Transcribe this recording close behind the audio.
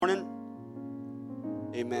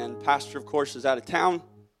Amen. Pastor, of course, is out of town.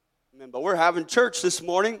 Amen. But we're having church this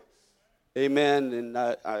morning. Amen. And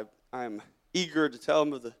I'm eager to tell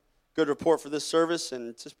them of the good report for this service and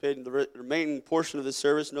anticipating the remaining portion of this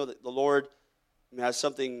service. Know that the Lord has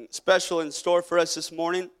something special in store for us this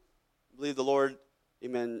morning. I believe the Lord,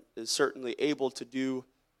 amen, is certainly able to do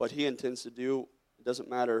what he intends to do. It doesn't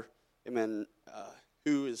matter, amen,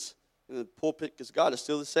 who is in the pulpit, because God is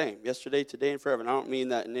still the same, yesterday, today, and forever. And I don't mean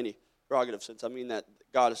that in any prerogative sense. I mean that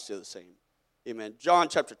God is still the same. Amen. John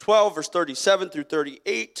chapter 12, verse 37 through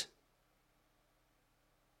 38.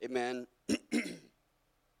 Amen.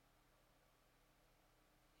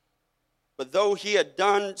 But though he had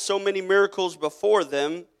done so many miracles before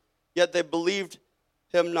them, yet they believed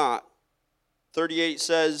him not. 38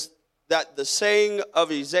 says that the saying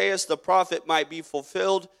of Isaiah the prophet might be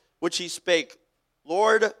fulfilled, which he spake,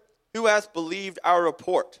 Lord, who hath believed our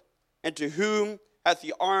report? And to whom hath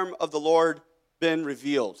the arm of the Lord been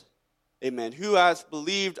revealed? Amen. Who hath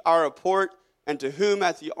believed our report? And to whom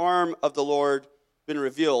hath the arm of the Lord been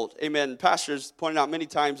revealed? Amen. Pastor's pointed out many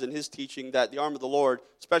times in his teaching that the arm of the Lord,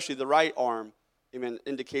 especially the right arm, amen,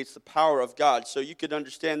 indicates the power of God. So you could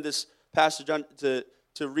understand this passage to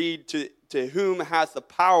read to whom hath the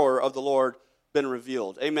power of the Lord been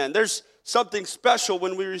revealed. Amen. There's something special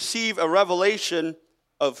when we receive a revelation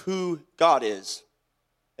of who God is.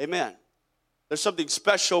 Amen. There's something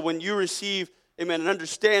special when you receive, amen, an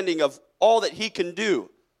understanding of all that he can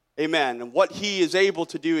do. Amen. And what he is able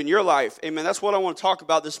to do in your life. Amen. That's what I want to talk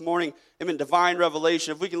about this morning. Amen. Divine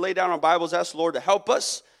revelation. If we can lay down our Bibles, ask the Lord to help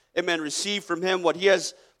us. Amen. Receive from him what he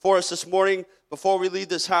has for us this morning before we leave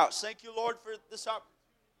this house. Thank you, Lord, for this opportunity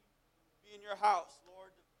to be in your house,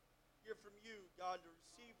 Lord, to hear from you, God, to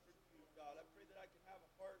receive from you, God. I pray that I can have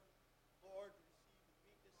a heart, Lord, to receive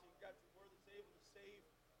the meekness and got your word that's able to save.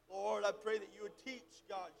 Lord, I pray that you would teach,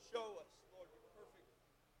 God, show us, Lord, your perfect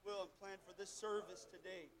will and plan for this service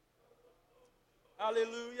today.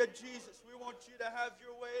 Hallelujah, Jesus. We want you to have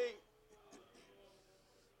your way.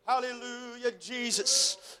 Hallelujah,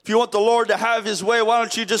 Jesus. If you want the Lord to have his way, why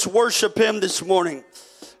don't you just worship him this morning?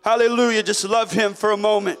 Hallelujah. Just love him for a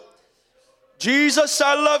moment. Jesus,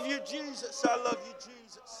 I love you, Jesus. I love you,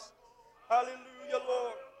 Jesus. Hallelujah,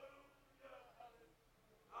 Lord.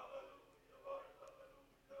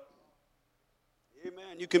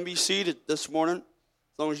 Amen. You can be seated this morning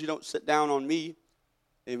as long as you don't sit down on me.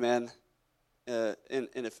 Amen. In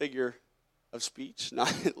a figure of speech,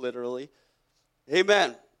 not literally.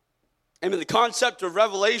 Amen. Amen. The concept of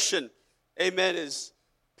revelation, amen, is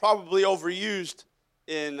probably overused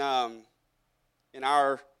in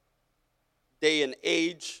our day and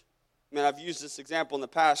age. I mean, I've used this example in the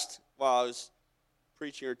past while I was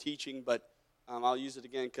preaching or teaching, but I'll use it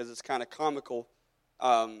again because it's kind of comical.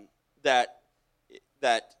 That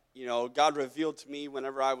you know, God revealed to me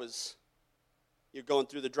whenever I was going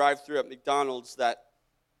through the drive-thru at McDonald's that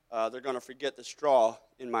they're going to forget the straw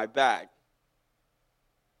in my bag.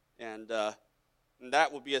 And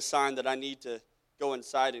that will be a sign that I need to go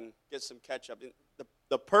inside and get some ketchup. And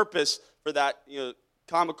the purpose for that,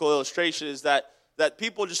 comical illustration is that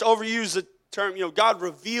people just overuse the term, God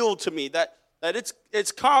revealed to me, that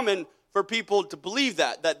it's common for people to believe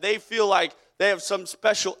that they feel like they have some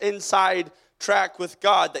special inside track with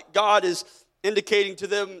God, that God is indicating to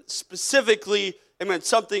them specifically, amen,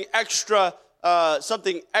 something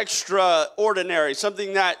extraordinary,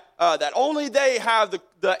 something that only they have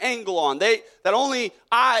the angle on. That only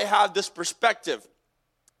I have this perspective,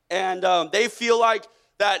 and they feel like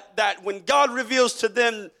that when God reveals to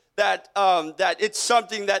them that it's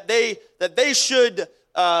something that they should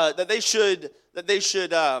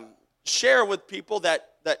share with people that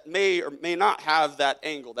may or may not have that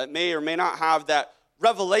angle, that may or may not have that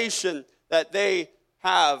revelation that they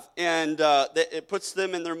have, and that it puts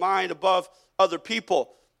them in their mind above other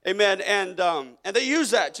people. Amen. And they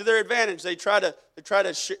use that to their advantage. They try to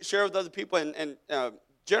share with other people, and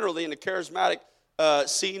generally in a charismatic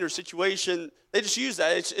scene or situation, they just use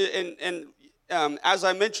that. As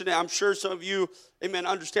I mentioned, I'm sure some of you, amen,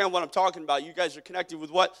 understand what I'm talking about. You guys are connected with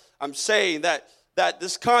what I'm saying, that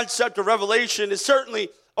this concept of revelation is certainly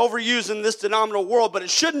overused in this denominational world, but it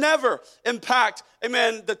should never impact,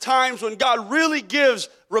 amen, the times when God really gives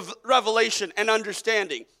revelation and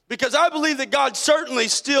understanding. Because I believe that God certainly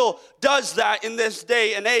still does that in this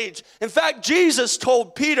day and age. In fact, Jesus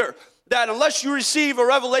told Peter that unless you receive a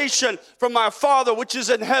revelation from my Father which is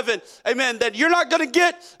in heaven, amen, that you're not going to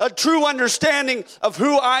get a true understanding of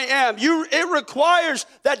who I am. It requires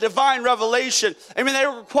that divine revelation. Amen.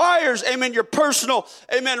 It requires, amen, your personal,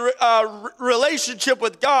 amen, relationship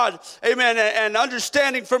with God, amen, and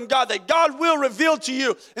understanding from God that God will reveal to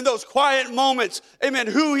you in those quiet moments, amen,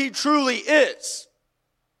 who he truly is.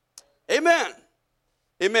 Amen.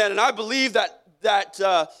 Amen. And I believe that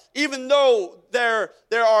even though there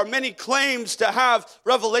are many claims to have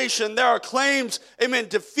revelation, there are claims, amen,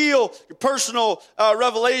 to feel your personal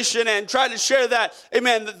revelation and try to share that,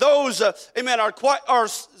 amen, that those, amen, are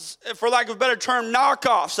for lack of a better term,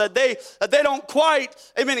 knockoffs, that they don't quite,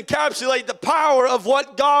 amen, encapsulate the power of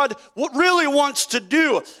what God really wants to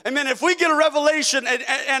do. Amen. If we get a revelation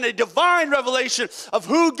and a divine revelation of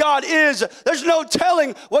who God is, there's no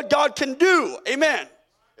telling what God can do. Amen.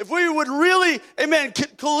 If we would really, amen,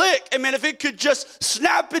 click, amen, if it could just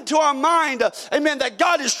snap into our mind, amen, that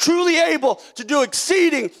God is truly able to do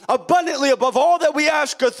exceeding abundantly above all that we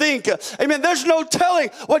ask or think. Amen. There's no telling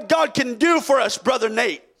what God can do for us, Brother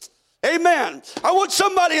Nate. Amen. I want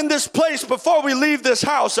somebody in this place before we leave this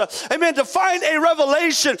house, amen, to find a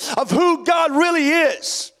revelation of who God really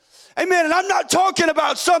is. Amen. And I'm not talking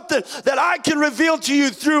about something that I can reveal to you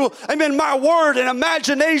through, amen, my word and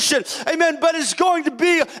imagination. Amen. But it's going to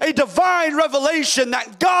be a divine revelation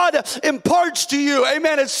that God imparts to you.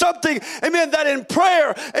 Amen. It's something, amen, that in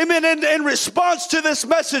prayer, amen, in response to this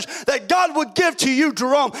message that God will give to you,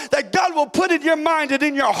 Jerome, that God will put in your mind and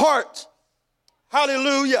in your heart.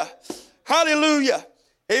 Hallelujah. Hallelujah.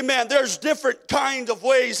 Amen. There's different kinds of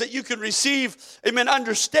ways that you can receive, amen,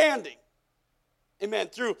 understanding. Amen.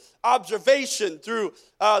 Through observation, through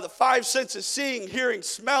the five senses, seeing, hearing,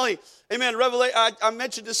 smelling. Amen. I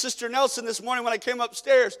mentioned to Sister Nelson this morning when I came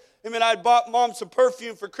upstairs. Amen. I had bought Mom some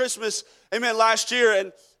perfume for Christmas. Amen. Last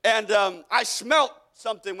year, and I smelt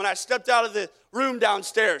something when I stepped out of the room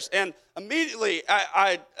downstairs, and immediately,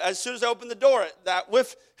 as soon as I opened the door, that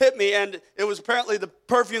whiff hit me, and it was apparently the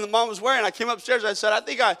perfume that Mom was wearing. I came upstairs, I said, I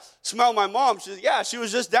think I smell my mom. She said, yeah, she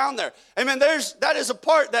was just down there. Amen. That is a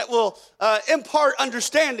part that will impart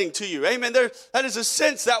understanding to you. Amen. That is a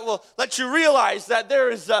sense that will let you realize that there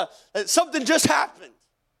is something just happened.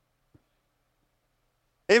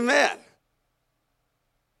 Amen.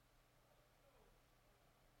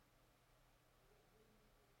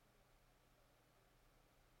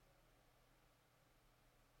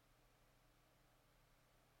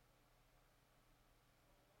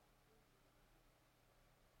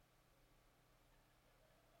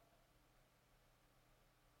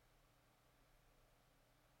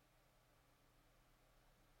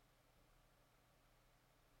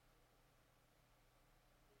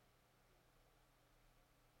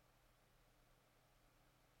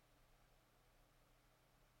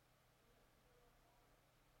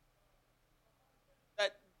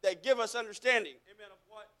 That give us understanding,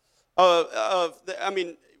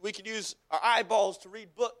 amen, we can use our eyeballs to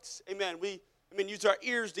read books, amen. Use our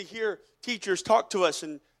ears to hear teachers talk to us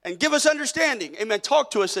and give us understanding, amen. Talk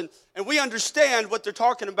to us and we understand what they're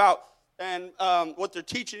talking about and what they're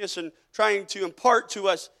teaching us and trying to impart to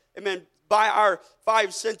us, amen, by our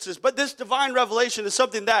five senses. But this divine revelation is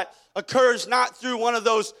something that occurs not through one of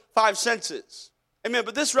those five senses, amen.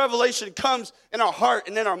 But this revelation comes in our heart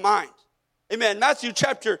and in our mind. Amen. Matthew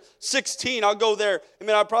chapter 16. I'll go there.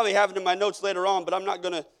 Amen. I'll probably have it in my notes later on, but I'm not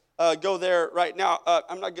going to go there right now.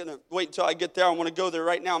 I'm not going to wait until I get there. I want to go there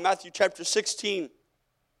right now. Matthew chapter 16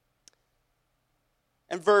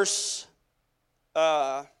 and verse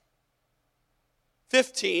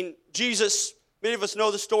 15. Jesus, many of us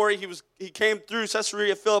know the story. He came through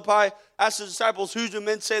Caesarea Philippi, asked his disciples, who do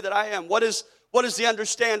men say that I am? What is the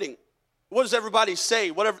understanding? What does everybody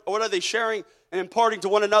say? What are they sharing and imparting to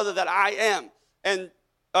one another that I am? And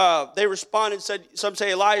they responded and said, some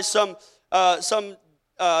say Elias, some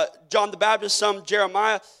John the Baptist, some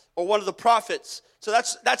Jeremiah, or one of the prophets. So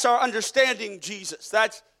that's our understanding, Jesus.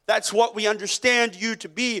 That's what we understand you to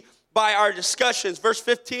be by our discussions. Verse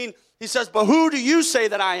 15, he says, but who do you say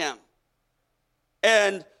that I am?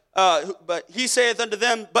 And but he saith unto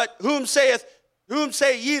them, but whom say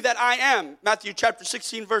ye that I am? Matthew chapter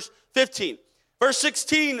 16, verse 15. Verse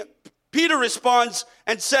 16, Peter responds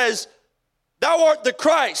and says, thou art the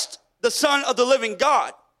Christ, the Son of the living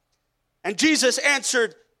God. And Jesus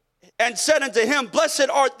answered and said unto him, blessed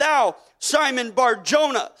art thou, Simon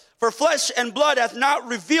Bar-Jonah, for flesh and blood hath not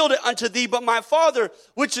revealed it unto thee, but my Father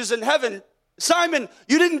which is in heaven. Simon,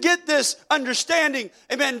 you didn't get this understanding,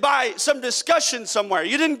 amen, by some discussion somewhere.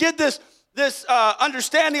 You didn't get this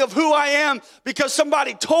understanding of who I am because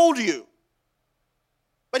somebody told you.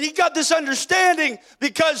 But he got this understanding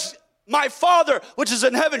because my Father which is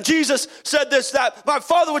in heaven. Jesus said this, that my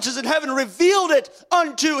Father which is in heaven revealed it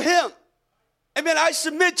unto him. Amen. I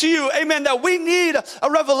submit to you, amen, that we need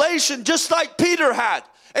a revelation just like Peter had.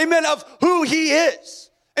 Amen. Of who he is.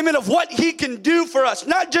 Amen. Of what he can do for us.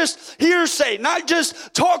 Not just hearsay, not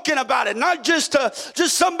just talking about it, not just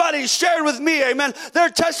somebody shared with me. Amen. Their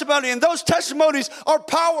testimony, and those testimonies are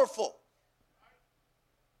powerful.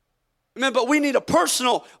 Amen. But we need a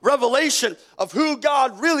personal revelation of who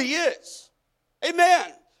God really is. Amen.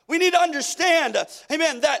 We need to understand,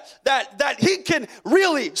 amen, that he can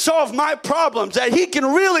really solve my problems, that he can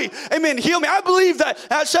really, amen, heal me. I believe that,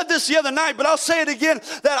 and I said this the other night, but I'll say it again,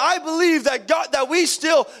 that I believe that God, that we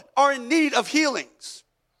still are in need of healings.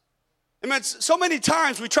 Amen. So many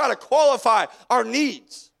times we try to qualify our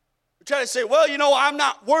needs. We try to say, well, you know, I'm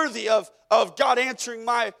not worthy of God answering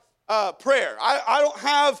my prayer. I don't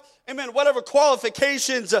have, amen, whatever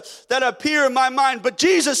qualifications that appear in my mind. But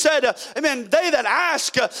Jesus said, amen, they that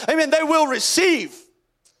ask, amen, they will receive.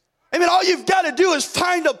 Amen, all you've got to do is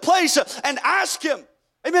find a place and ask him.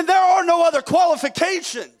 Amen, there are no other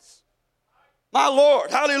qualifications. My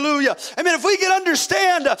Lord, hallelujah. Amen, if we can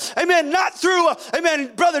understand, amen, not through,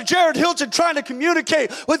 amen, Brother Jared Hilton trying to communicate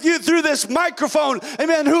with you through this microphone,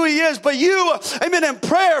 amen, who he is, but you, amen, in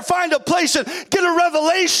prayer, find a place and get a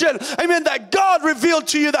revelation, amen, that God revealed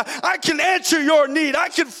to you that I can answer your need. I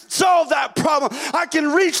can solve that problem. I can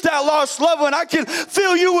reach that lost loved one. I can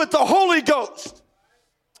fill you with the Holy Ghost.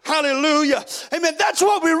 Hallelujah. Amen. That's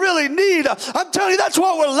what we really need. I'm telling you, that's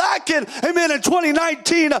what we're lacking. Amen. In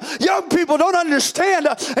 2019, young people don't understand,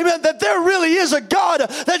 amen, that there really is a God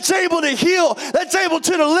that's able to heal, that's able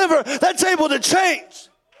to deliver, that's able to change.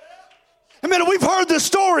 Amen. We've heard the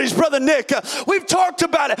stories, Brother Nick. We've talked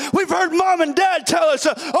about it. We've heard Mom and Dad tell us,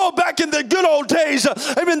 back in the good old days,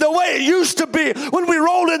 amen, the way it used to be when we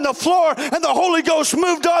rolled in the floor and the Holy Ghost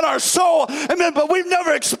moved on our soul. Amen. But we've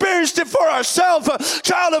never experienced it for ourselves.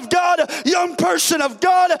 Child of God, young person of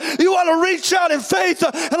God, you want to reach out in faith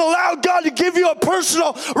and allow God to give you a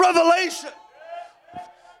personal revelation.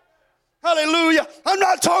 Hallelujah. I'm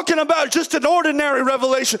not talking about just an ordinary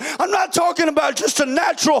revelation. I'm not talking about just a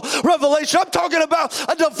natural revelation. I'm talking about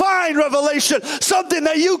a divine revelation, something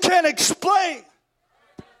that you can't explain.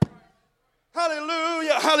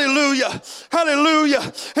 Hallelujah, hallelujah,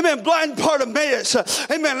 hallelujah. Amen. Blind Bartimaeus,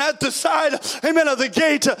 amen, at the side, amen, of the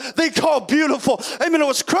gate they call Beautiful. Amen. It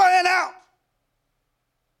was crying out,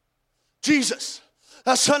 Jesus,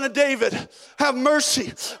 thou Son of David, have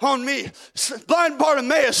mercy on me. Blind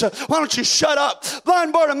Bartimaeus, why don't you shut up?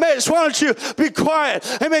 Blind Bartimaeus, why don't you be quiet?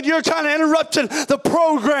 Amen. You're kind of interrupting the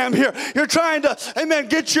program here. You're trying to, amen,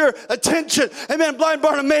 get your attention. Amen. Blind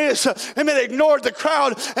Bartimaeus, amen, ignored the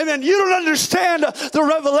crowd. Amen. You don't understand the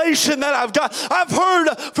revelation that I've got. I've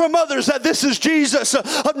heard from others that this is Jesus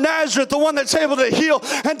of Nazareth, the one that's able to heal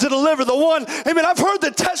and to deliver, the one, amen. I've heard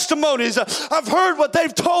the testimonies. I've heard what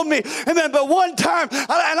they've told me. Amen. But one time, and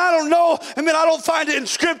I don't know, amen, I don't find it in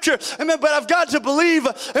Scripture, amen, but I've got to believe,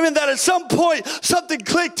 amen, that at some point something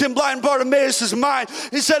clicked in blind Bartimaeus' mind.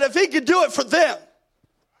 He said, if he could do it for them,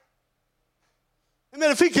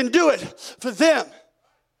 amen, if he can do it for them,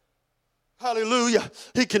 hallelujah,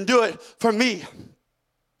 he can do it for me.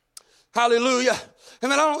 Hallelujah.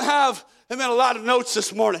 Amen, I don't have, amen, a lot of notes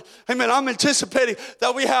this morning. Amen, I'm anticipating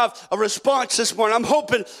that we have a response this morning. I'm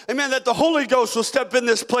hoping, amen, that the Holy Ghost will step in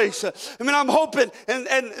this place. Amen, I'm hoping,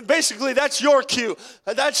 and basically that's your cue.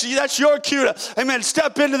 That's your cue to, amen,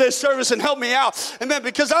 step into this service and help me out. Amen,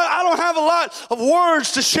 because I don't have a lot of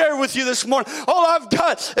words to share with you this morning. All I've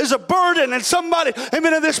got is a burden, and somebody,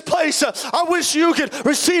 amen, in this place, I wish you could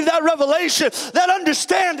receive that revelation, that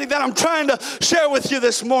understanding that I'm trying to share with you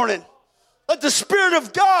this morning. Let the Spirit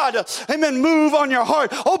of God, amen, move on your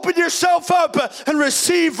heart. Open yourself up and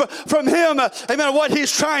receive from him, amen, what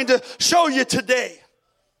he's trying to show you today.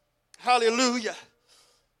 Hallelujah.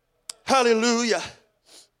 Hallelujah.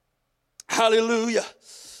 Hallelujah.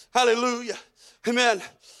 Hallelujah. Amen.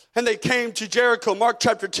 And they came to Jericho, Mark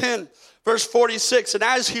chapter 10. Verse 46, and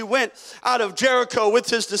as he went out of Jericho with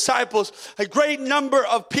his disciples, a great number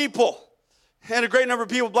of people,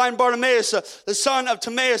 blind Bartimaeus, the son of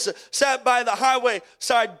Timaeus, sat by the highway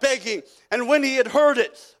side begging. And when he had heard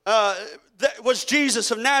it, that was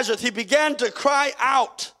Jesus of Nazareth, he began to cry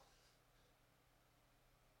out.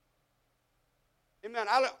 Amen.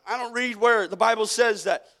 I don't read where the Bible says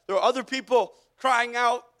that there are other people crying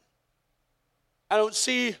out. I don't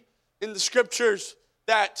see in the scriptures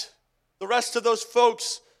that the rest of those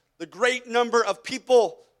folks, the great number of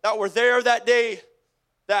people that were there that day,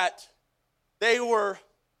 that they were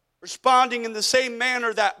responding in the same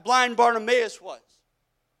manner that blind Bartimaeus was.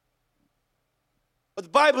 But the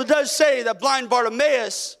Bible does say that blind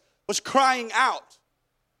Bartimaeus was crying out.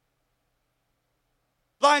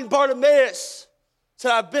 Blind Bartimaeus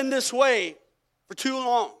said, I've been this way for too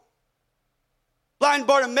long. Blind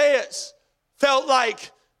Bartimaeus felt like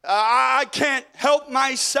I can't help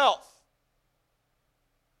myself.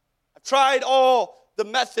 I've tried all the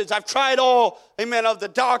methods. I've tried all, amen, of the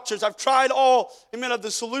doctors. I've tried all, amen, of the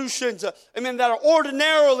solutions, amen, that are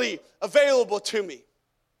ordinarily available to me.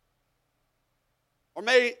 Or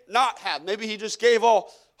may not have. Maybe he just gave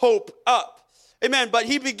all hope up. Amen. But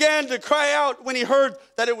he began to cry out when he heard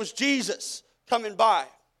that it was Jesus coming by.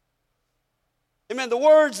 Amen. The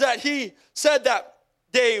words that he said that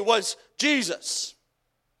day was, Jesus,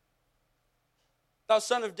 thou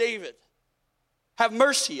son of David, have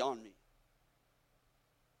mercy on me.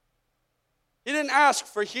 He didn't ask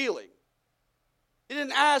for healing. He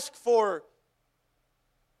didn't ask for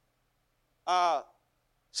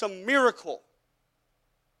some miracle.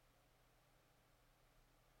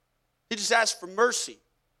 He just asked for mercy.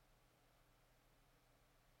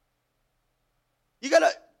 You got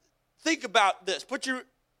to think about this. Put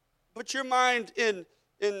your mind in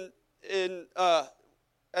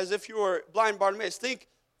as if you were blind Bartimaeus. Think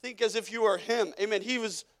as if you were him. Amen. He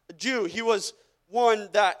was a Jew. He was one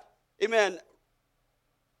that, amen,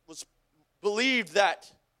 was believed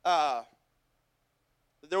that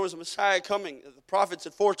there was a Messiah coming. The prophets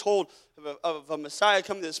had foretold of a Messiah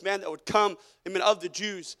coming, this man that would come, amen, of the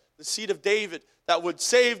Jews, the seed of David, that would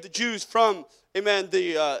save the Jews from, amen,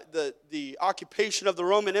 the occupation of the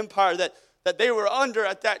Roman Empire that they were under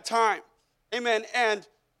at that time. Amen. And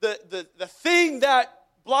the thing that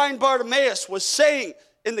blind Bartimaeus was saying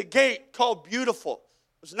in the gate called Beautiful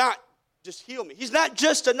was not just heal me. He's not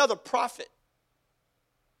just another prophet.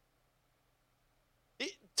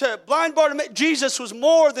 To blind Bartimaeus, Jesus was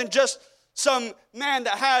more than just some man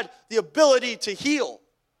that had the ability to heal.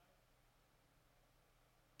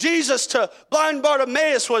 Jesus to blind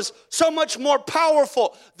Bartimaeus was so much more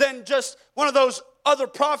powerful than just one of those other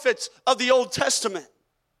prophets of the Old Testament.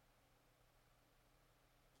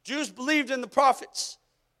 Jews believed in the prophets.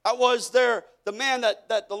 That was the man that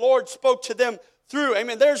the Lord spoke to them through.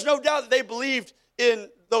 Amen. There's no doubt that they believed in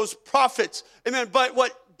those prophets. Amen. But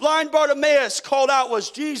what blind Bartimaeus called out was,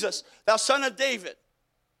 Jesus, thou son of David,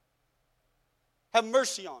 have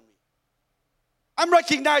mercy on me. I'm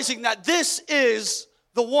recognizing that this is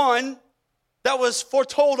the one that was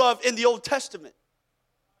foretold of in the Old Testament.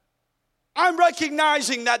 I'm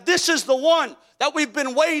recognizing that this is the one that we've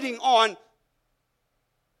been waiting on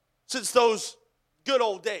since those good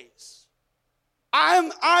old days.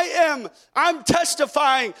 I'm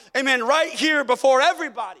testifying, amen, right here before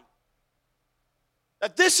everybody,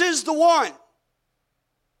 that this is the one.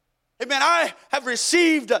 Amen. I have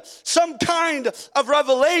received some kind of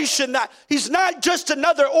revelation that he's not just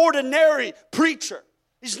another ordinary preacher.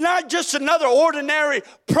 He's not just another ordinary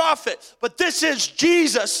prophet, but this is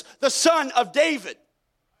Jesus, the son of David.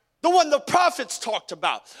 The one the prophets talked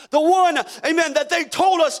about. The one, amen, that they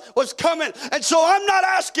told us was coming. And so I'm not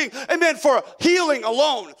asking, amen, for healing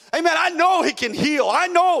alone. Amen, I know he can heal. I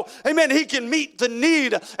know, amen, he can meet the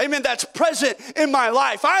need, amen, that's present in my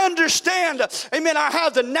life. I understand, amen, I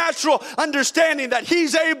have the natural understanding that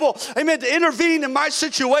he's able, amen, to intervene in my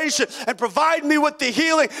situation and provide me with the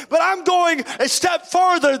healing. But I'm going a step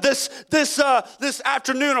further this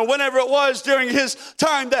afternoon or whenever it was during his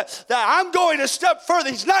time that I'm going a step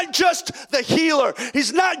further. He's not just the healer.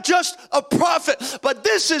 He's not just a prophet, but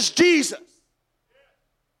this is Jesus.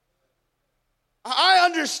 I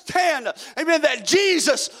understand, amen, that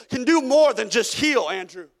Jesus can do more than just heal,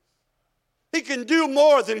 Andrew. He can do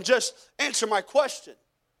more than just answer my question.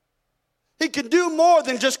 He can do more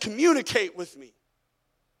than just communicate with me.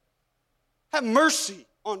 Have mercy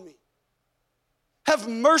on me. Have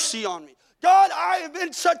mercy on me. God, I am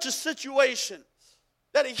in such a situation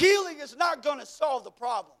that a healing is not going to solve the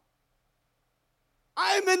problem.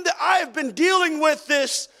 I have been dealing with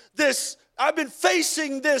this, I've been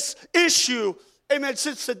facing this issue, amen,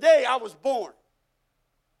 since the day I was born.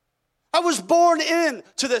 I was born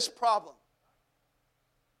into this problem.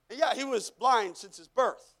 And yeah, he was blind since his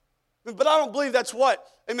birth. But I don't believe that's what,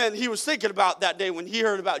 amen, he was thinking about that day when he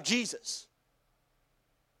heard about Jesus.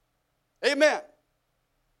 Amen.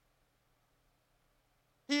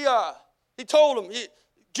 He told him,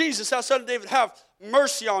 Jesus, thou son of David, have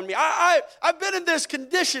mercy on me. I've been in this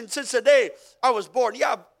condition since the day I was born.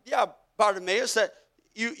 Yeah, Bartimaeus, that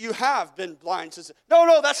you have been blind since.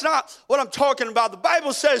 No, that's not what I'm talking about. The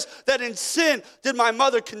Bible says that in sin did my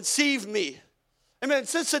mother conceive me. Amen.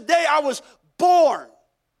 Since the day I was born,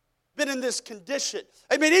 been in this condition.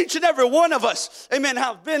 Amen. Each and every one of us, amen,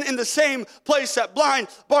 have been in the same place that blind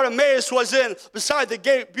Bartimaeus was in, beside the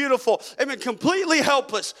gate, beautiful. Amen. Completely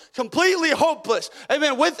helpless, completely hopeless.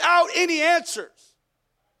 Amen. Without any answers.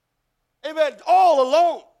 Amen. All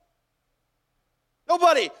alone.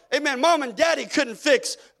 Nobody, amen, mom and daddy couldn't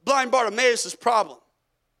fix blind Bartimaeus' problem.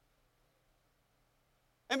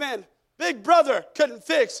 Amen. Big brother couldn't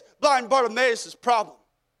fix blind Bartimaeus' problem.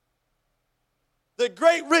 The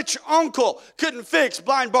great rich uncle couldn't fix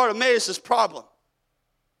blind Bartimaeus' problem.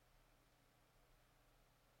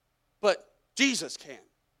 But Jesus can.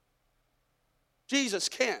 Jesus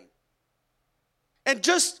can. And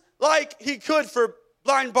just like he could for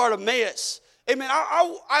blind Bartimaeus, amen,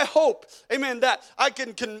 I hope, amen, that I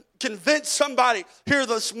can convince somebody here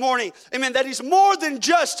this morning, amen, that he's more than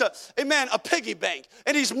just, a piggy bank.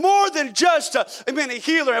 And he's more than just, a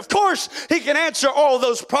healer. Of course, he can answer all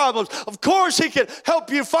those problems. Of course, he can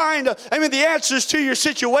help you find, the answers to your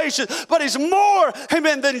situation. But he's more,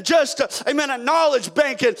 than just, a knowledge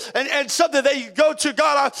bank and something that you go to.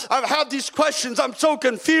 God, I have these questions. I'm so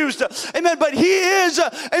confused. Amen. But he is,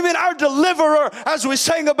 our deliverer, as we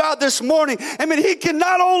sang about this morning. Amen. He can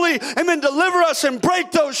not only, deliver us and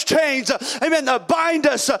break those chains, that bind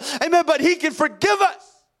us, but he can forgive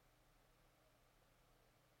us.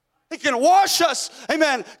 He can wash us,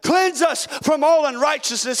 cleanse us from all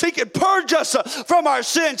unrighteousness. He can purge us from our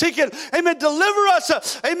sins. He can, deliver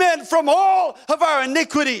us, from all of our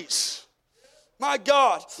iniquities. My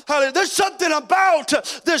God, hallelujah. There's something about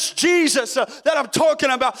this Jesus that I'm talking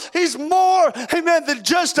about. He's more, than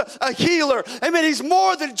just a healer. He's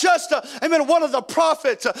more than just, one of the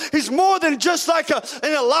prophets. He's more than just like an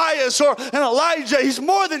Elias or an Elijah. He's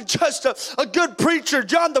more than just a good preacher,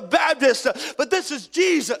 John the Baptist. But this is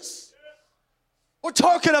Jesus. We're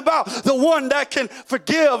talking about the one that can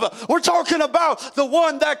forgive. We're talking about the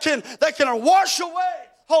one that can wash away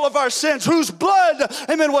all of our sins, whose blood,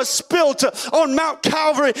 was spilt on Mount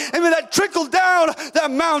Calvary, that trickled down that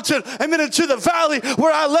mountain, into the valley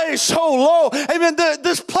where I lay so low,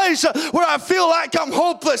 this place where I feel like I'm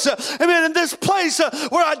hopeless, in this place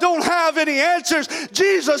where I don't have any answers.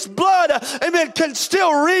 Jesus' blood, can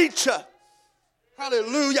still reach.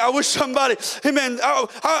 Hallelujah. I wish somebody,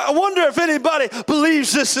 I wonder if anybody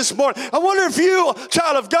believes this morning. I wonder if you,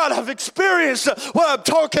 child of God, have experienced what I'm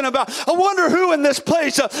talking about. I wonder who in this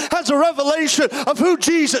place has a revelation of who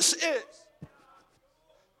Jesus is.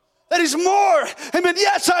 That he's more.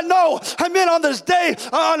 Yes, I know. On this day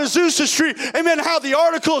on Azusa Street, how the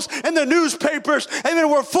articles and the newspapers,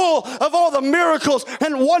 were full of all the miracles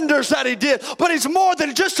and wonders that he did. But he's more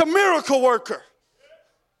than just a miracle worker.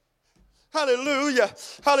 Hallelujah.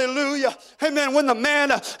 Hallelujah. Amen. When the man,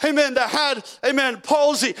 that had,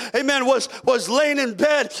 palsy, was laying in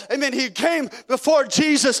bed, he came before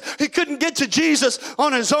Jesus. He couldn't get to Jesus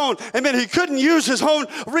on his own. He couldn't use his own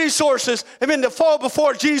resources, to fall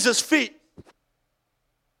before Jesus' feet.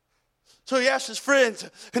 So he asked his friends,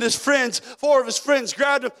 and four of his friends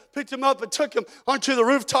grabbed him, picked him up, and took him onto the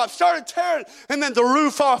rooftop, started tearing, the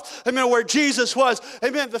roof off, where Jesus was,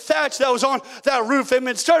 the thatch that was on that roof,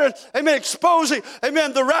 started, exposing,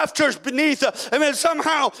 the rafters beneath,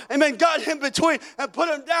 somehow, got him between and put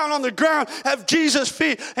him down on the ground at Jesus'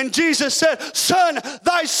 feet, and Jesus said, "Son,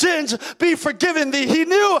 thy sins be forgiven thee." He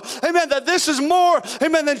knew, that this is more,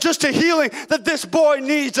 than just a healing that this boy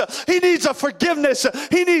needs. He needs a forgiveness.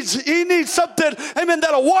 He needs something,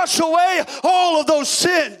 that'll wash away all of those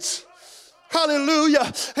sins.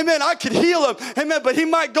 Hallelujah. I could heal him. But he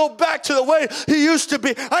might go back to the way he used to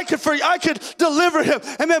be. I could deliver him.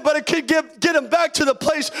 But it could get him back to the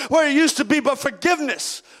place where he used to be. But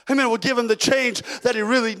forgiveness, will give him the change that he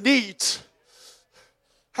really needs.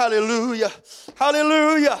 Hallelujah.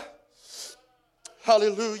 Hallelujah.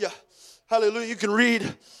 Hallelujah. Hallelujah. You can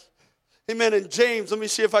read, in James. Let me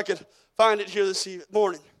see if I could find it here this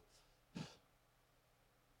morning.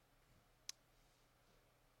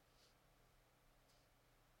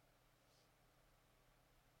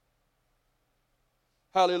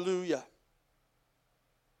 Hallelujah.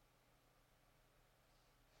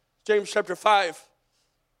 James chapter 5,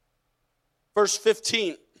 verse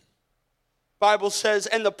 15. Bible says,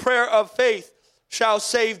 "And the prayer of faith shall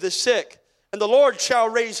save the sick, and the Lord shall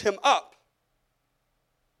raise him up."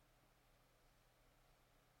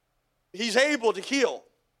 He's able to heal.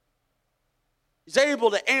 He's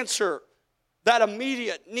able to answer that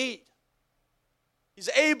immediate need. He's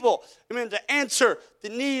able, to answer the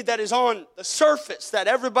need that is on the surface that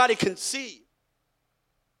everybody can see.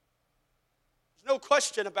 There's no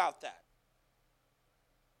question about that.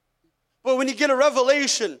 But when you get a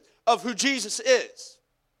revelation of who Jesus is,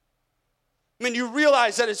 I mean, you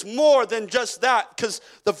realize that it's more than just that, because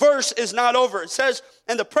the verse is not over. It says,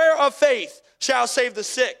 and the prayer of faith shall save the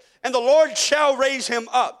sick, and the Lord shall raise him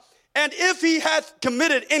up. And if he hath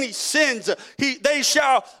committed any sins, they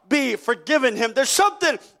shall be forgiven him. There's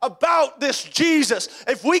something about this Jesus.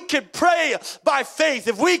 If we could pray by faith,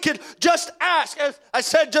 if we could just ask, as I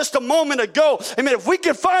said just a moment ago, amen, if we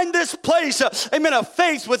could find this place, amen, of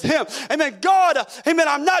faith with him, amen, God, amen,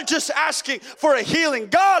 I'm not just asking for a healing.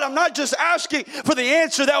 God, I'm not just asking for the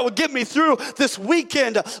answer that will get me through this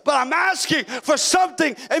weekend, but I'm asking for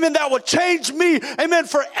something, amen, that will change me, amen,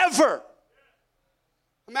 forever.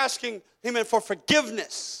 I'm asking, amen, for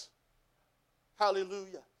forgiveness.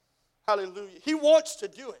 Hallelujah. Hallelujah. He wants to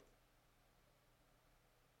do it.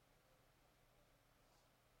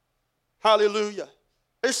 Hallelujah.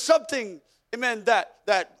 There's something, amen,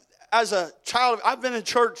 that as a child, I've been in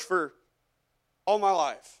church for all my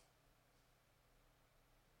life.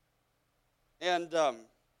 And but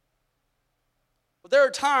there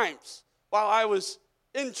are times while I was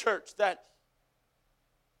in church that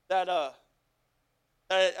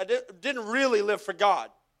I didn't really live for God.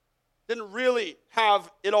 Didn't really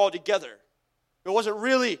have it all together. It wasn't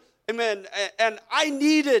really, amen. And I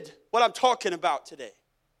needed what I'm talking about today.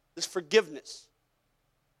 This forgiveness.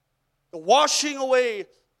 The washing away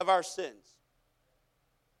of our sins.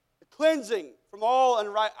 The cleansing from all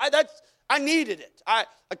unrighteousness. I needed it. I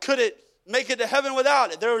couldn't make it to heaven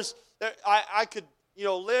without it. I could,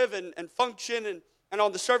 live and function and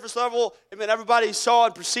on the surface level, amen, everybody saw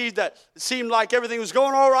and perceived that it seemed like everything was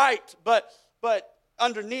going all right. But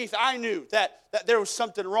underneath, I knew that there was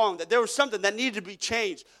something wrong, that there was something that needed to be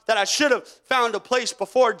changed, that I should have found a place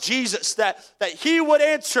before Jesus, that he would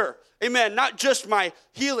answer, amen, not just my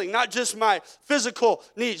healing, not just my physical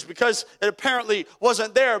needs, because it apparently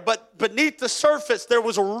wasn't there, but beneath the surface, there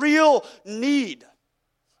was a real need.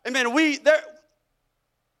 Amen,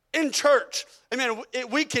 in church, amen,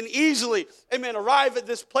 we can easily, amen, arrive at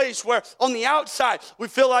this place where on the outside, we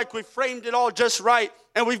feel like we framed it all just right,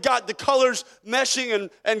 and we've got the colors meshing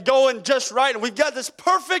and going just right, and we've got this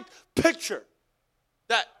perfect picture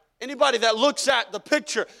that anybody that looks at the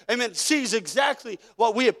picture, amen, sees exactly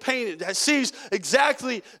what we have painted, sees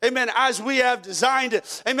exactly, amen, as we have designed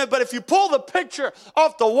it, amen. But if you pull the picture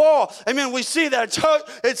off the wall, amen, we see that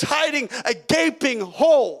it's hiding a gaping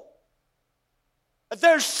hole.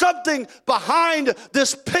 There's something behind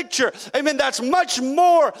this picture, amen, that's much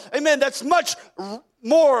more, amen, that's much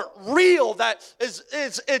more real, that is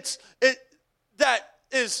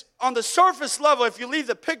on the surface level. If you leave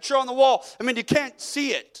the picture on the wall, I mean, you can't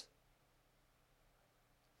see it.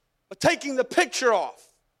 But taking the picture off,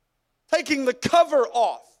 taking the cover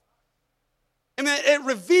off, I mean, it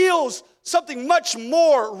reveals something much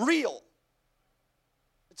more real.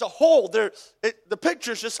 It's a hole. The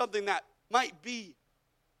picture is just something that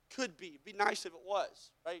could be. It'd be nice if it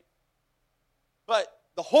was, right? But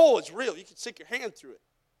the hole is real. You can stick your hand through it.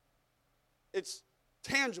 It's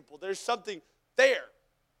tangible. There's something there.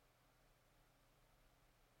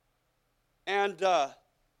 And the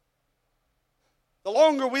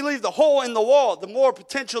longer we leave the hole in the wall, the more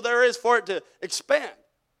potential there is for it to expand.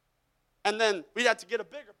 And then we'd have to get a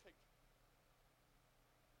bigger picture.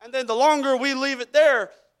 And then the longer we leave it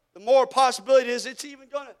there, the more possibility is it's even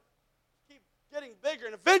going to keep getting bigger.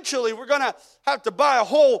 And eventually we're going to have to buy a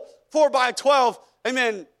whole 4x12,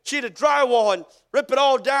 amen, sheet of drywall and rip it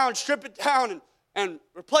all down, strip it down, and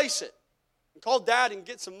replace it. And call Dad and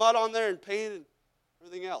get some mud on there and paint and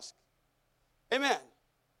everything else. Amen.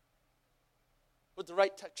 Put the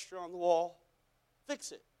right texture on the wall.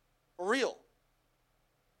 Fix it. For real.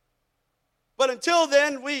 But until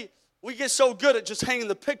then, we get so good at just hanging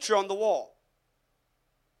the picture on the wall.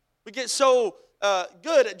 We get so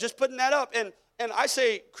good at just putting that up. And I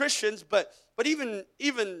say Christians, but even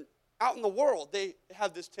out in the world, they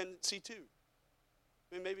have this tendency too.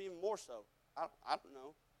 I mean, maybe even more so. I don't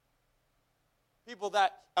know. People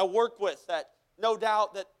that I work with that no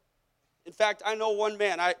doubt that, in fact, I know one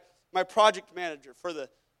man, my project manager for the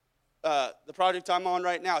project I'm on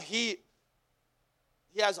right now, he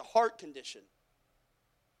has a heart condition.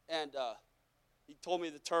 And he told me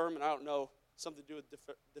the term, and I don't know, something to do with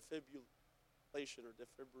defibrillation or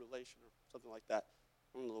something like that.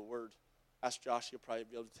 I don't know the word. Ask Josh, he'll probably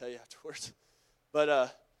be able to tell you afterwards.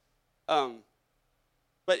 But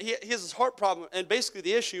he has this heart problem, and basically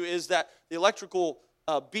the issue is that the electrical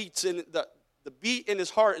beats in the beat in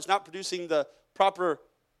his heart is not producing the proper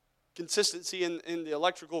consistency in the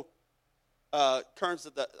electrical currents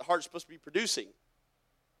that the heart is supposed to be producing.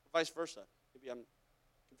 Vice versa. Maybe I'm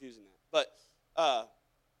confusing that. But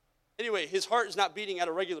anyway, his heart is not beating at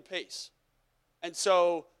a regular pace. And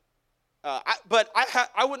so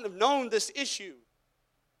I wouldn't have known this issue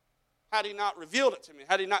had he not revealed it to me,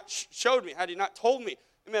 had he not showed me, had he not told me.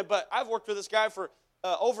 Amen. But I've worked with this guy for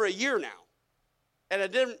over a year now, and I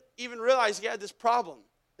didn't even realize he had this problem.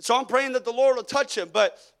 And so I'm praying that the Lord will touch him,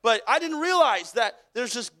 but I didn't realize that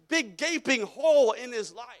there's this big gaping hole in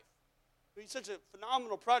his life. He's such a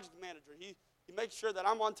phenomenal project manager. He makes sure that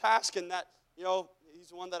I'm on task, and that, he's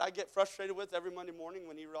the one that I get frustrated with every Monday morning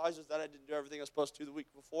when he realizes that I didn't do everything I was supposed to the week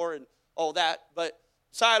before and all that. But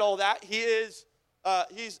beside all that, he's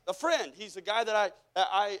a friend. He's a guy that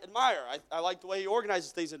I admire. I like the way he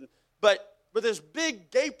organizes things. But there's big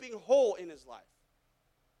gaping hole in his life.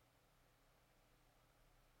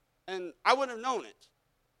 And I wouldn't have known it.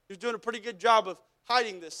 He was doing a pretty good job of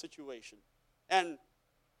hiding this situation.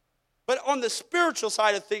 But on the spiritual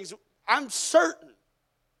side of things, I'm certain,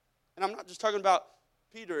 and I'm not just talking about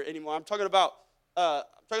Peter anymore. I'm talking about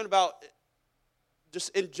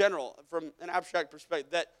just in general, from an abstract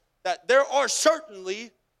perspective, that there are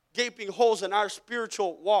certainly gaping holes in our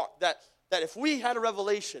spiritual walk. That if we had a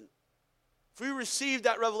revelation, if we received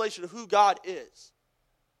that revelation of who God is,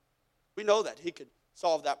 we know that He could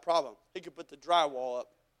solve that problem. He could put the drywall up.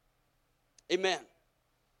 Amen.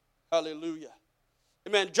 Hallelujah.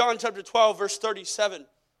 Amen. John chapter 12, verse 37,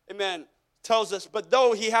 amen, tells us, but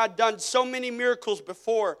though he had done so many miracles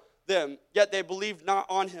before them, yet they believed not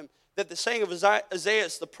on him, that the saying of Isaiah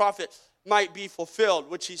the prophet might be fulfilled,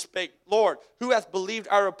 which he spake, Lord, who hath believed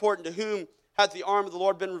our report, and to whom hath the arm of the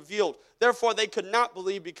Lord been revealed? Therefore they could not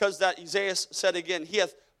believe, because that Isaiah said again, he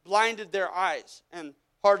hath blinded their eyes and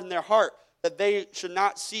hardened their heart, that they should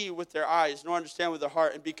not see with their eyes, nor understand with their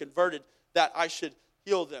heart, and be converted, that I should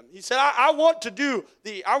heal them. He said, I want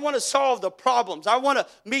to solve the problems. I want to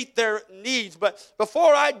meet their needs. But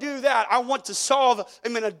before I do that, I want to solve,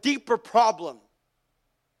 a deeper problem.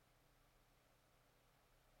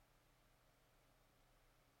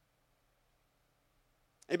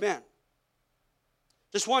 Amen.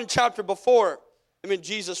 Just one chapter before,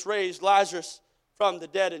 Jesus raised Lazarus from the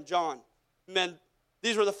dead in John. Amen.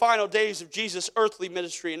 These were the final days of Jesus' earthly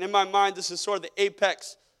ministry. And in my mind, this is sort of the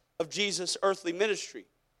apex of Jesus' earthly ministry.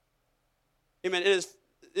 Amen. It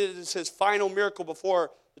is his final miracle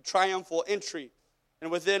before the triumphal entry,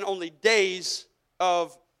 and within only days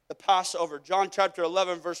of the Passover. John chapter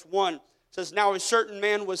 11, verse 1 says, now a certain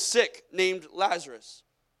man was sick, named Lazarus,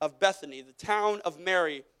 of Bethany, the town of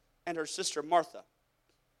Mary and her sister Martha.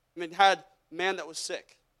 Had a man that was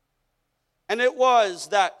sick. And it was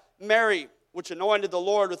that Mary, which anointed the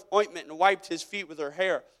Lord with ointment and wiped his feet with her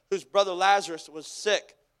hair, whose brother Lazarus was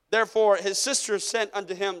sick. Therefore his sisters sent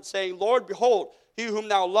unto him, saying, Lord, behold, he whom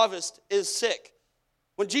thou lovest is sick.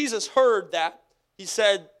 When Jesus heard that, he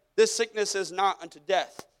said, this sickness is not unto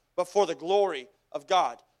death, but for the glory of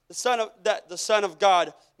God, that the Son of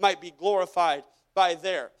God might be glorified by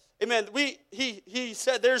there. Amen. He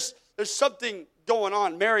said there's something going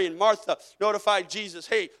on. Mary and Martha notified Jesus,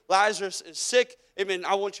 hey, Lazarus is sick. Amen.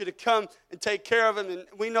 I want you to come and take care of him. And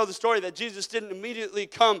we know the story that Jesus didn't immediately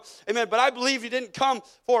come. Amen. But I believe he didn't come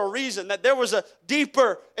for a reason, that there was a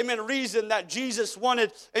deeper, reason that Jesus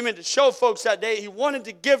wanted, to show folks that day. He wanted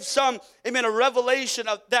to give some, a revelation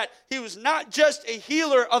of that he was not just a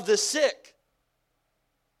healer of the sick.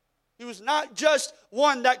 He was not just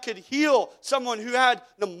one that could heal someone who had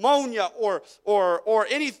pneumonia or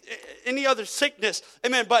any other sickness.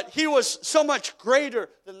 Amen. But he was so much greater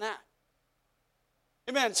than that.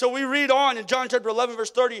 Amen. So we read on in John chapter 11, verse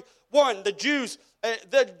 31, the Jews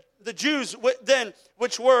then,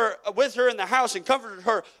 which were with her in the house and comforted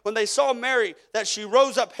her, when they saw Mary, that she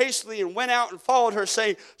rose up hastily and went out and followed her,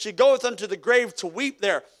 saying, she goeth unto the grave to weep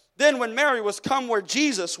there. Then when Mary was come where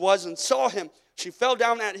Jesus was and saw him, she fell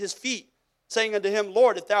down at his feet, saying unto him,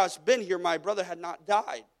 Lord, if thou hadst been here, my brother had not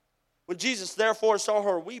died. When Jesus therefore saw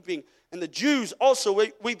her weeping, and the Jews also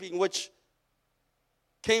weeping, which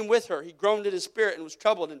came with her, he groaned in his spirit and was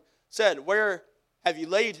troubled, and said, where have you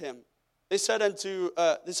laid him? They said unto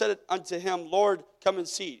him, Lord, come and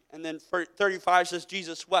see. And then 35 says,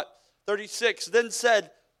 Jesus wept. 36, then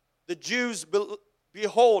said the Jews,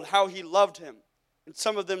 behold how he loved him. And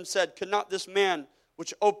some of them said, could not this man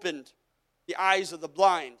which opened the eyes of the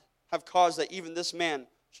blind have caused that even this man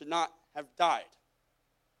should not have died?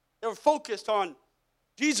 They were focused on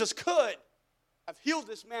Jesus could have healed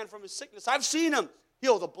this man from his sickness. I've seen him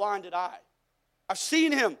heal the blinded eye. I've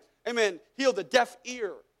seen him, heal the deaf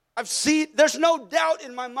ear. There's no doubt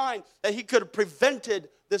in my mind that he could have prevented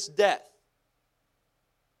this death.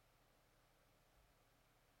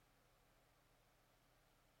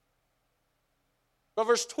 But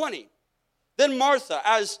verse 20, then Martha,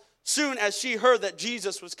 as soon as she heard that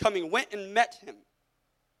Jesus was coming, went and met him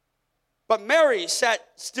but Mary sat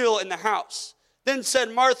still in the house. Then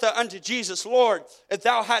said Martha unto Jesus, Lord, if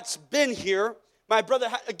thou hadst been here, my brother,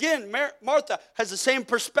 again, Martha has the same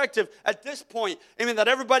perspective at this point, that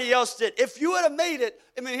everybody else did. If you would have made it,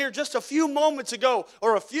 here just a few moments ago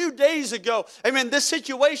or a few days ago, this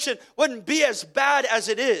situation wouldn't be as bad as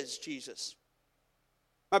it is, Jesus.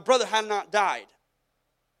 My brother had not died.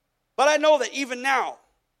 But I know that even now,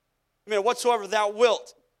 whatsoever thou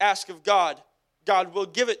wilt ask of God, God will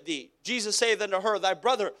give it thee. Jesus saith unto her, thy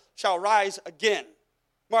brother shall rise again.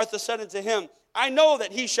 Martha said unto him, I know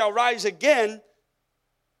that he shall rise again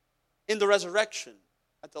in the resurrection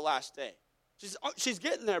at the last day. She's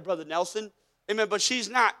getting there, Brother Nelson. But she's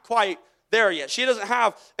not quite there yet. She doesn't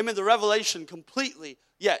have, the revelation completely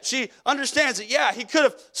yet. She understands that, he could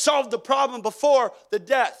have solved the problem before the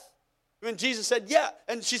death. Jesus said, yeah.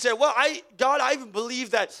 And she said, well, God, I even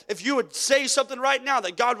believe that if you would say something right now,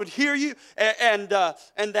 that God would hear you and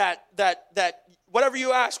that whatever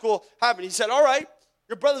you ask will happen. He said, all right,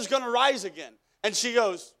 your brother's going to rise again. And she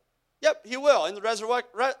goes, yep, he will in the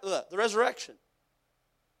resurrection.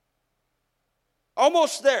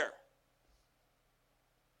 Almost there.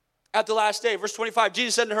 At the last day, verse 25,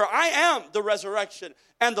 Jesus said to her, I am the resurrection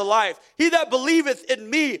and the life. He that believeth in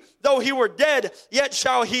me, though he were dead, yet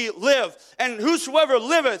shall he live. And whosoever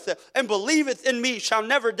liveth and believeth in me shall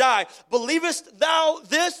never die. Believest thou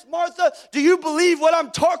this, Martha? Do you believe what I'm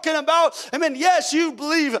talking about? Yes, you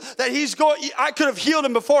believe that I could have healed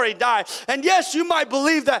him before he died. And yes, you might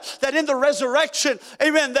believe that in the resurrection,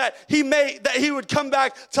 that he would come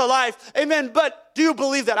back to life. But do you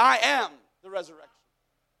believe that I am the resurrection?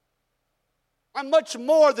 I'm much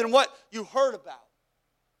more than what you heard about.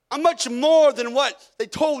 I'm much more than what they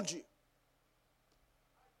told you.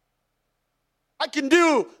 I can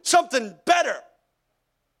do something better.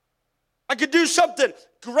 I can do something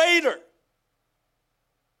greater.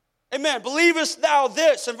 Amen. Believest thou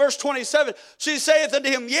this? In verse 27, she saith unto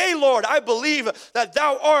him, yea, Lord, I believe that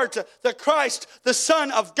thou art the Christ, the Son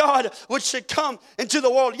of God, which should come into the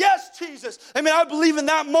world. Yes, Jesus. I believe in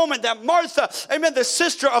that moment that Martha, the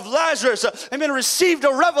sister of Lazarus, received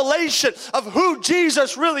a revelation of who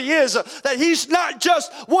Jesus really is. That he's not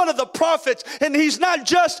just one of the prophets, and he's not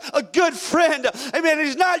just a good friend.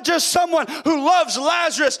 He's not just someone who loves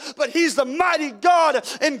Lazarus, but he's the mighty God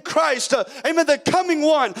in Christ. The coming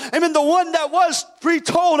one. The one that was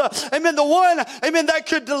pre-told, the one, that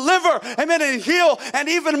could deliver, and heal, and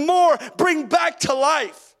even more, bring back to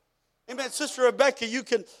life. Sister Rebecca, you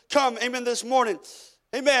can come, this morning.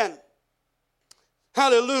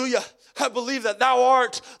 Hallelujah. I believe that thou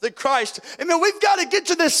art the Christ. We've got to get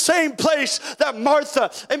to this same place that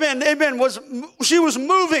Martha, she was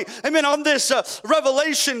moving, on this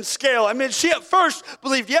revelation scale. She at first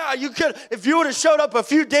believed, you could, if you would have showed up a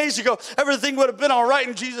few days ago, everything would have been all right.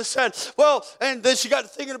 And Jesus said, well, and then she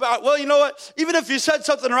got thinking about, well, you know what? Even if you said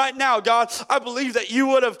something right now, God, I believe that you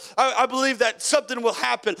would have, I believe that something will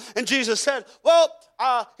happen. And Jesus said, well,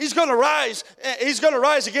 he's going to rise. He's going to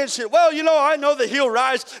rise again. She said, well, I know that he'll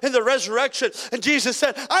rise in the resurrection. And Jesus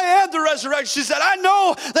said, I am the resurrection. She said, I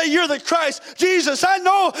know that you're the Christ. Jesus, I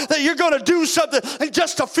know that you're going to do something in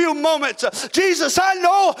just a few moments. Jesus, I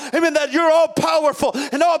know, that you're all powerful,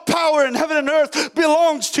 and all power in heaven and earth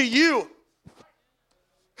belongs to you.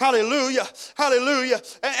 Hallelujah, hallelujah.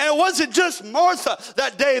 And it wasn't just Martha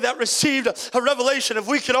that day that received a revelation. If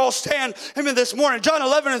we could all stand, this morning. John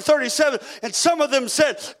 11:37, and some of them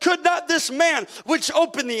said, could not this man which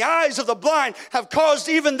opened the eyes of the blind have caused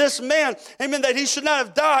even this man, that he should not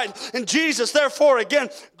have died? And Jesus, therefore, again,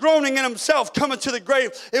 groaning in himself, coming to the grave.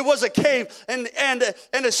 It was a cave, and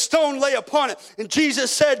a stone lay upon it. And Jesus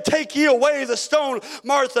said, take ye away the stone.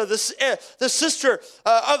 Martha, the sister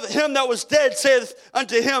of him that was dead, saith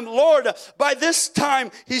unto him, Lord, by this time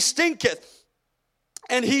he stinketh.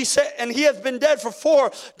 And he said, and he hath been dead for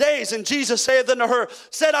 4 days. And Jesus saith unto her,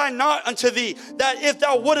 said I not unto thee that if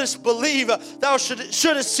thou wouldest believe, thou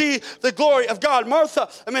shouldest see the glory of God? Martha,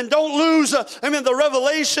 don't lose, the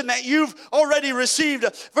revelation that you've already received.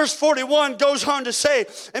 Verse 41 goes on to say,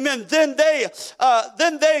 then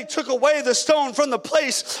they took away the stone from the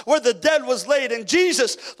place where the dead was laid. And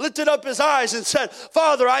Jesus lifted up his eyes and said,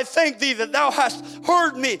 Father, I thank thee that thou hast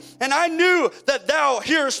heard me. And I knew that thou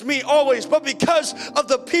hearest me always. But because of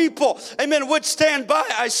the people, which stand by,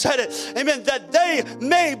 I said it, that they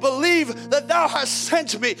may believe that thou hast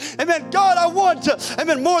sent me. God, I want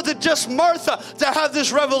to, more than just Martha to have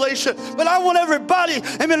this revelation, but I want everybody,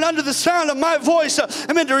 under the sound of my voice,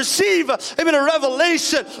 to receive, a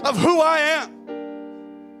revelation of who I am.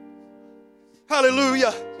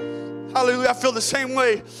 Hallelujah. Hallelujah. I feel the same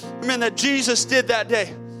way, that Jesus did that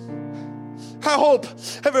day. I hope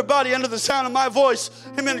everybody under the sound of my voice,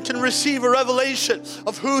 amen, can receive a revelation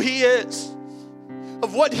of who he is,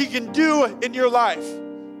 of what he can do in your life.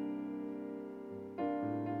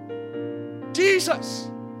 Jesus,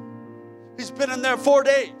 he's been in there 4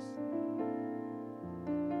 days.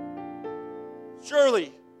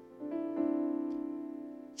 Surely,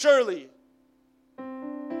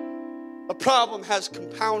 the problem has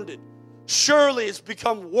compounded. Surely it's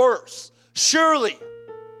become worse. Surely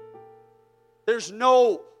there's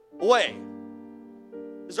no way.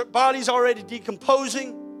 His body's already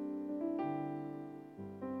decomposing.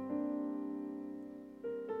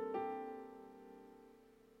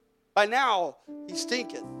 By now, he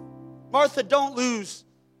stinketh. Martha, don't lose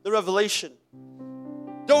the revelation.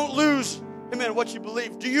 Don't lose, amen, what you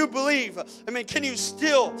believe. Do you believe? Amen, can you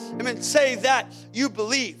still, amen, say that you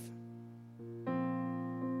believe?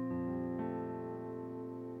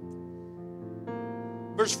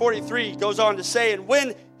 Verse 43 goes on to say, and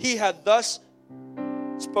when he had thus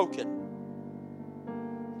spoken,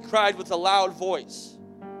 he cried with a loud voice,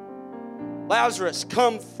 Lazarus,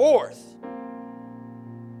 come forth.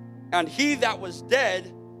 And he that was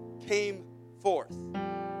dead came forth.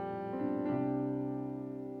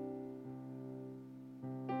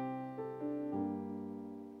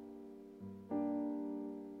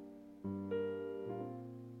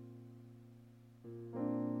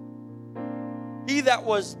 He that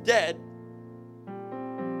was dead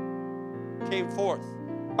came forth.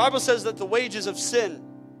 The Bible says that the wages of sin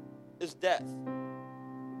is death.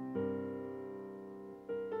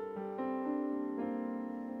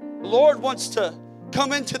 The Lord wants to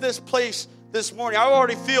come into this place this morning. I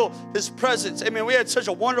already feel his presence. Amen. We had such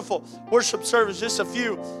a wonderful worship service just a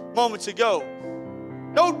few moments ago.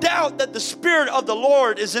 No doubt that the Spirit of the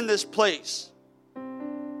Lord is in this place.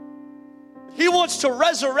 He wants to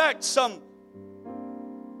resurrect some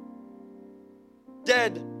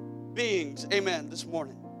dead beings. Amen. This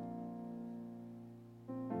morning.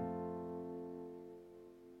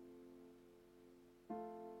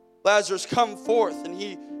 Lazarus, come forth, and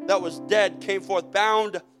he that was dead came forth,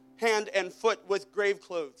 bound hand and foot with grave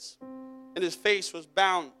clothes, and his face was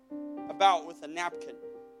bound about with a napkin.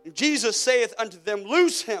 And Jesus saith unto them,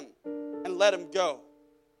 loose him, and let him go.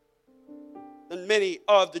 Then many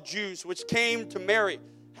of the Jews which came to Mary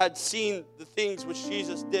had seen the things which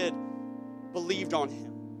Jesus did, believed on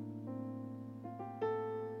him.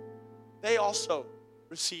 They also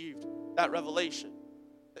received that revelation.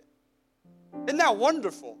 Isn't that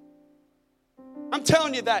wonderful? I'm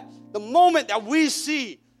telling you that the moment that we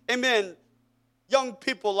see, amen, young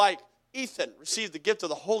people like Ethan receive the gift of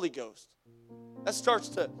the Holy Ghost, that starts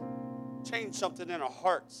to change something in our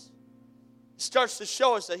hearts. It starts to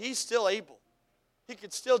show us that he's still able. He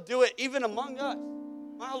can still do it even among us.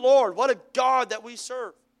 My Lord, what a God that we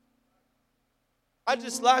serve. I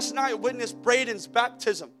just last night witnessed Braden's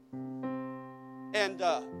baptism. And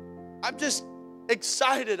I'm just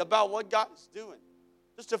excited about what God is doing.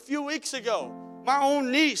 Just a few weeks ago, my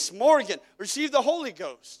own niece, Morgan, received the Holy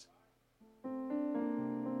Ghost.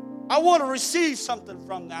 I want to receive something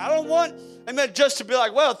from that. I don't want, amen, just to be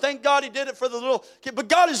like, well, thank God he did it for the little kid. But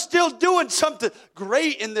God is still doing something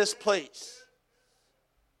great in this place.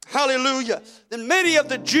 Hallelujah. Then many of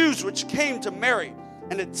the Jews which came to Mary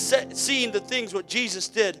and had seen the things what Jesus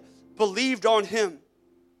did, believed on him.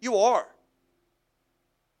 You are.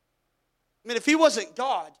 I mean, if he wasn't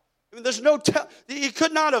God, I mean, there's no he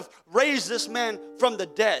could not have raised this man from the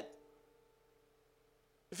dead.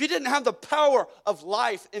 If he didn't have the power of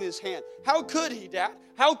life in his hand, how could he, Dad?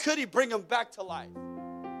 How could he bring him back to life?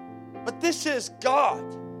 But this is God.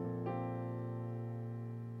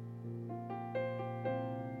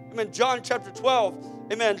 Amen. John chapter 12,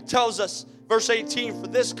 amen, tells us, verse 18, for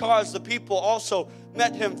this cause the people also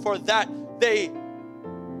met him, for that they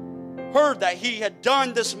heard that he had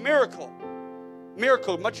done this miracle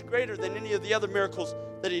much greater than any of the other miracles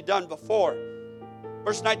that he'd done before.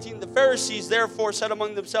 Verse 19, the Pharisees therefore said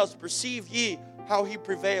among themselves, perceive ye how ye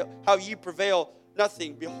prevail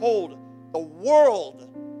nothing. Behold, the world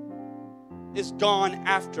is gone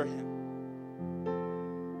after him.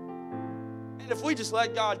 And if we just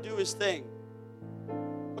let God do his thing,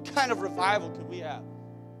 what kind of revival could we have?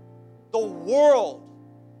 The world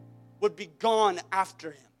would be gone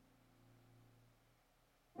after him.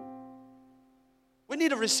 We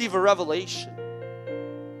need to receive a revelation.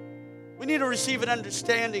 We need to receive an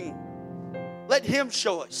understanding. Let him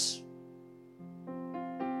show us.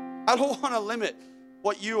 I don't want to limit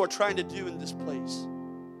what you are trying to do in this place.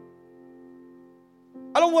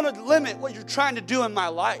 I don't want to limit what you're trying to do in my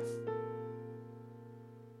life.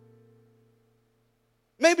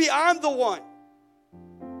 Maybe I'm the one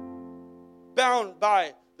bound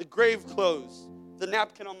by the grave clothes, the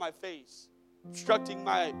napkin on my face, obstructing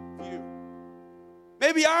my view.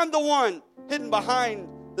 Maybe I'm the one hidden behind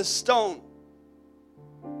the stone,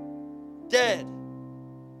 dead.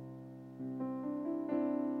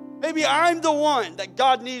 Maybe I'm the one that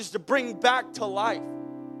God needs to bring back to life.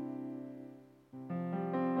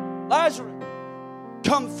 Lazarus,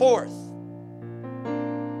 come forth.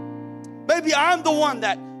 Maybe I'm the one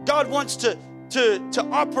that God wants to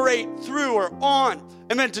operate through or on.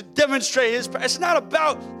 Amen, to demonstrate His power. It's not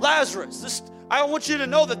about Lazarus. I want you to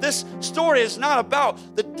know that this story is not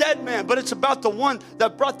about the dead man, but it's about the one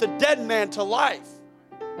that brought the dead man to life.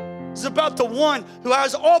 It's about the one who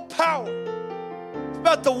has all power. It's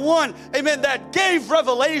about the one, amen, that gave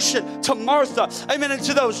revelation to Martha, amen, and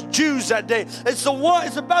to those Jews that day. It's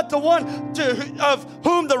about the one of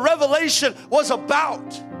whom the revelation was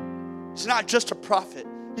about. He's not just a prophet.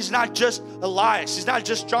 He's not just Elias. He's not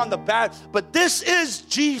just John the Baptist. But this is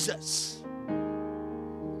Jesus.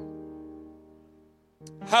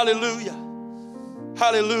 Hallelujah.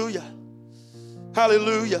 Hallelujah.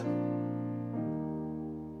 Hallelujah.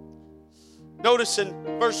 Notice in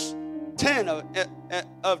verse 10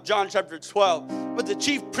 of John chapter 12. But the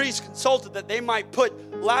chief priests consulted that they might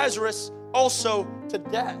put Lazarus also to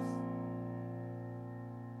death.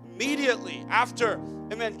 Immediately after,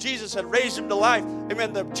 amen, Jesus had raised him to life,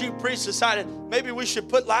 amen, the chief priests decided maybe we should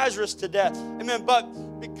put Lazarus to death. Amen.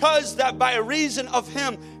 But because that by reason of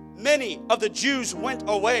him, many of the Jews went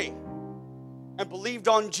away and believed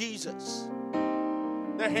on Jesus,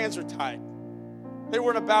 their hands were tied. They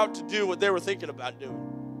weren't about to do what they were thinking about doing.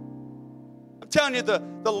 I'm telling you, the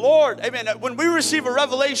Lord, amen, when we receive a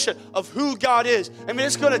revelation of who God is, amen,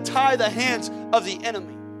 it's going to tie the hands of the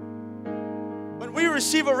enemy. When we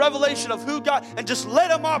receive a revelation of who God, and just let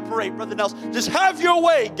Him operate, Brother Nelson. Just have your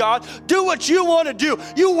way, God. Do what you want to do.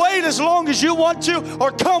 You wait as long as you want to,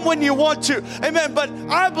 or come when you want to. Amen. But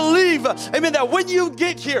I believe, amen, that when you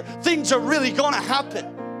get here, things are really going to happen.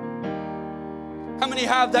 How many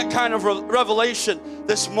have that kind of revelation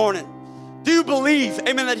this morning? Do you believe,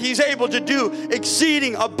 amen, that He's able to do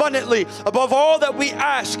exceeding abundantly above all that we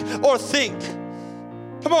ask or think?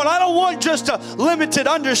 Come on, I don't want just a limited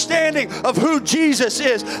understanding of who Jesus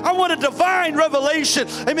is. I want a divine revelation,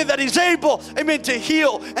 amen, that He's able, amen, to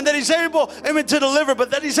heal, and that He's able, amen, to deliver,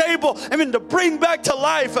 but that He's able, amen, to bring back to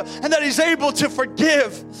life, and that He's able to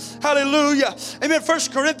forgive. Hallelujah. Amen. 1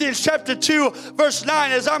 Corinthians chapter 2, verse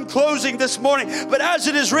 9, as I'm closing this morning. But as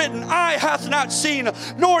it is written, eye hath not seen,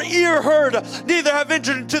 nor ear heard, neither have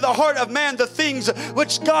entered into the heart of man the things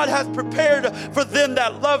which God hath prepared for them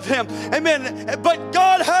that love Him. Amen. But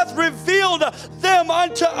God hath revealed them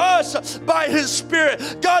unto us by His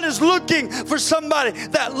Spirit. God is looking for somebody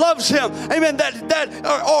that loves Him. Amen. That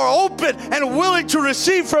are open and willing to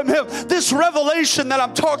receive from Him this revelation that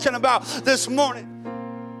I'm talking about this morning.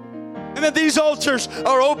 Amen. These altars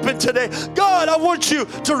are open today. God, I want you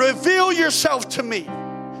to reveal yourself to me.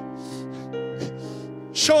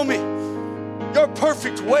 Show me your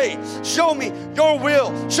perfect way. Show me your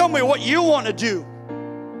will. Show me what you want to do.